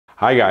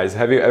Hi guys,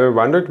 have you ever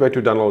wondered where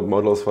to download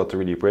models for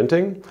 3D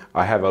printing?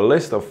 I have a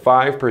list of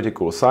 5 pretty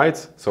cool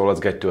sites, so let's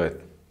get to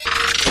it.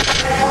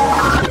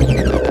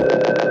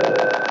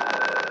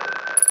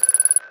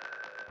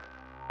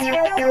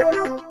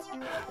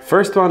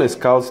 First one is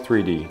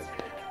Calz3D.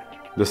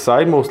 The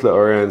site mostly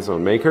orients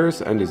on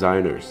makers and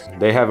designers.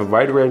 They have a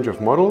wide range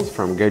of models,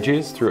 from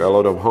gadgets through a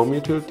lot of home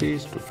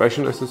utilities to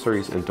fashion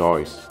accessories and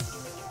toys.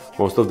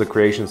 Most of the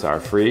creations are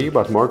free,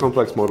 but more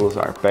complex models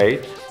are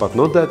paid, but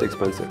not that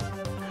expensive.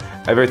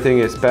 Everything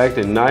is packed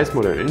in nice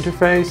modern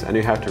interface and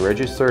you have to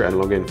register and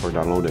log in for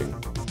downloading.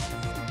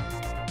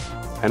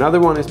 Another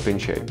one is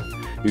PinShape.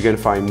 You can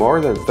find more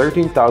than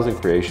 13,000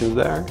 creations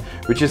there,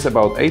 which is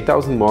about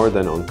 8,000 more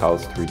than on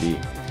Calz3D.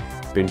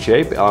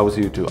 PinShape allows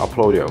you to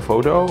upload your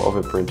photo of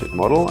a printed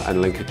model and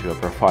link it to a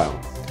profile.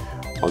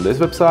 On this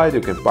website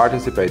you can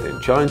participate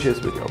in challenges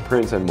with your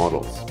prints and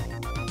models.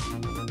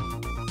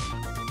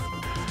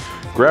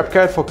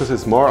 GrabCAD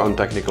focuses more on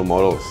technical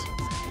models.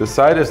 The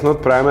site is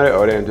not primarily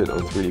oriented on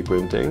 3D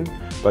printing,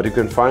 but you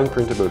can find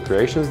printable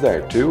creations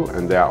there too,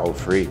 and they are all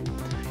free.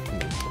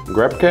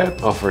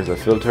 GrabCAD offers a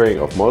filtering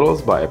of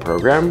models by a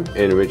program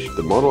in which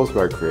the models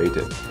were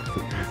created.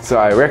 So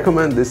I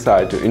recommend this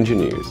site to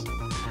engineers.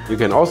 You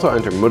can also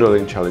enter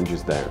modeling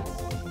challenges there.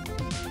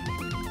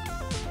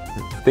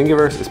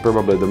 Thingiverse is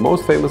probably the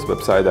most famous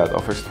website that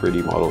offers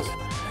 3D models.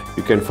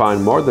 You can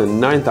find more than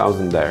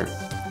 9,000 there.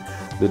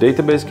 The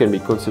database can be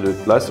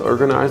considered less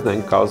organized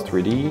than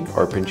Calz3D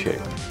or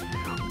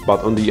PinShape. But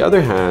on the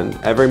other hand,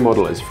 every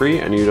model is free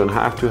and you don't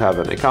have to have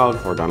an account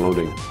for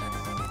downloading.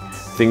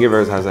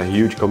 Thingiverse has a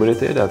huge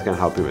community that can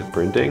help you with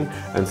printing,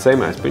 and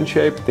same as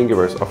PinShape,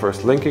 Thingiverse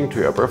offers linking to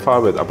your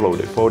profile with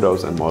uploaded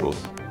photos and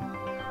models.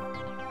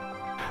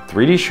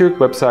 3D Shook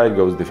website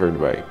goes different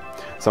way.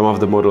 Some of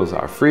the models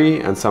are free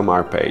and some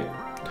are paid.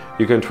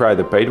 You can try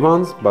the paid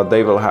ones, but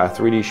they will have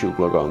 3D Shook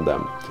logo on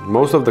them.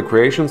 Most of the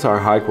creations are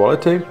high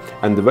quality,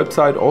 and the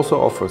website also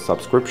offers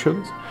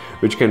subscriptions,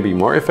 which can be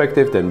more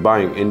effective than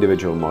buying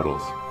individual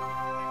models.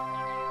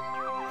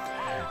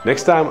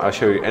 Next time I'll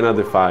show you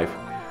another 5.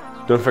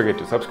 Don't forget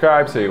to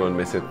subscribe so you won't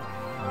miss it.